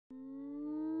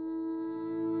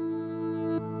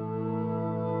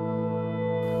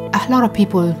A lot of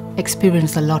people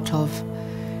experienced a lot of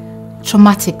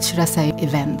traumatic, should I say,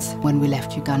 events when we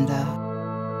left Uganda.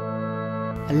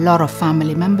 A lot of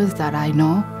family members that I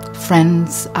know,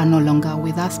 friends, are no longer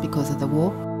with us because of the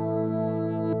war.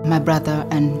 My brother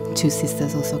and 2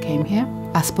 sisters also came here.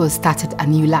 I suppose started a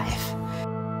new life.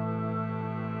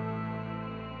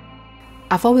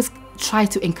 I've always tried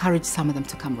to encourage some of them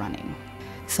to come running.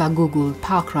 So I googled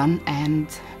parkrun, and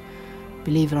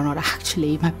believe it or not,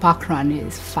 actually my parkrun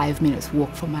is 5 minutes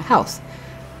walk from my house.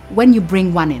 When you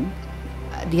bring one in,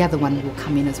 the other one will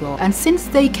come in as well. And since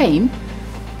they came,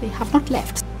 they have not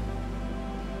left.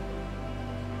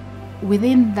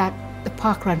 Within that, the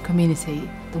parkrun community,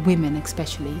 the women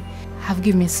especially, have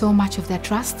given me so much of their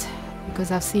trust,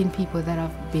 because I've seen people that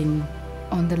have been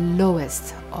on the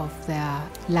lowest of their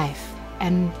life.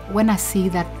 And when I see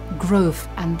that growth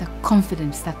and the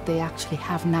confidence that they actually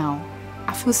have now,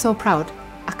 I feel so proud.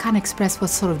 I can't express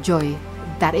what sort of joy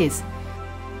that is.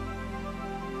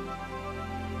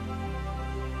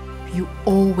 You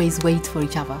always wait for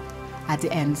each other at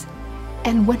the end.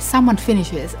 And when someone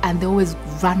finishes and they always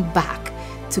run back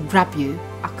to grab you,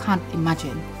 I can't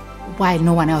imagine why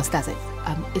no one else does it.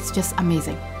 It's just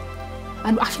amazing.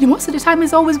 And actually most of the time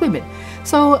it's always women.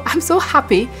 So I'm so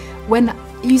happy when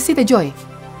you see the joy,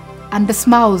 and the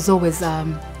smiles always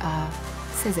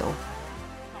says it all.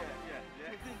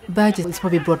 Burgess has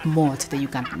probably brought more to the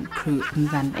Ugandan crew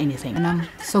than anything, and I'm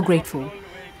so grateful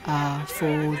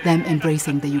for them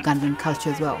embracing the Ugandan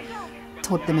culture as well.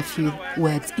 Taught them a few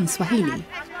words in Swahili,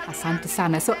 asante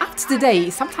sana. So up to today,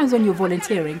 sometimes when you're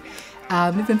volunteering,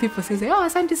 even people say, oh,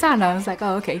 asante sana. I was like,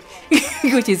 oh, okay,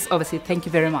 which is obviously thank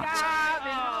you very much.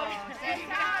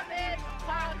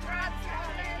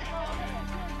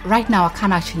 Right now, I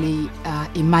can't actually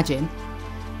imagine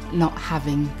not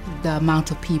having the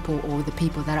amount of people or the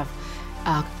people that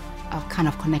I've kind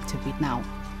of connected with now.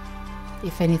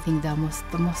 If anything, the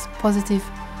most positive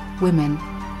women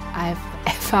I've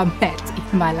ever met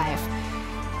in my life,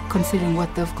 considering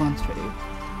what they've gone through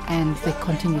and they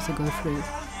continue to go through.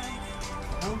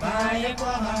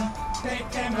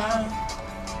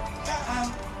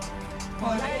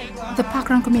 The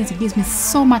parkrun community gives me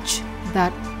so much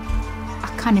that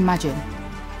I can't imagine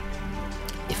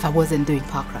if I wasn't doing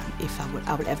parkrun, if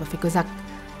I would ever, because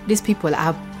these people,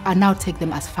 I now take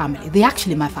them as family. They're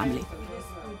actually my family.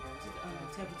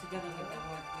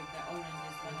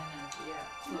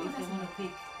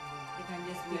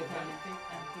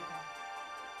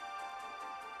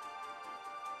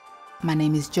 My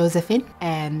name is Josephine,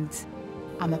 and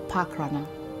I'm a parkrunner.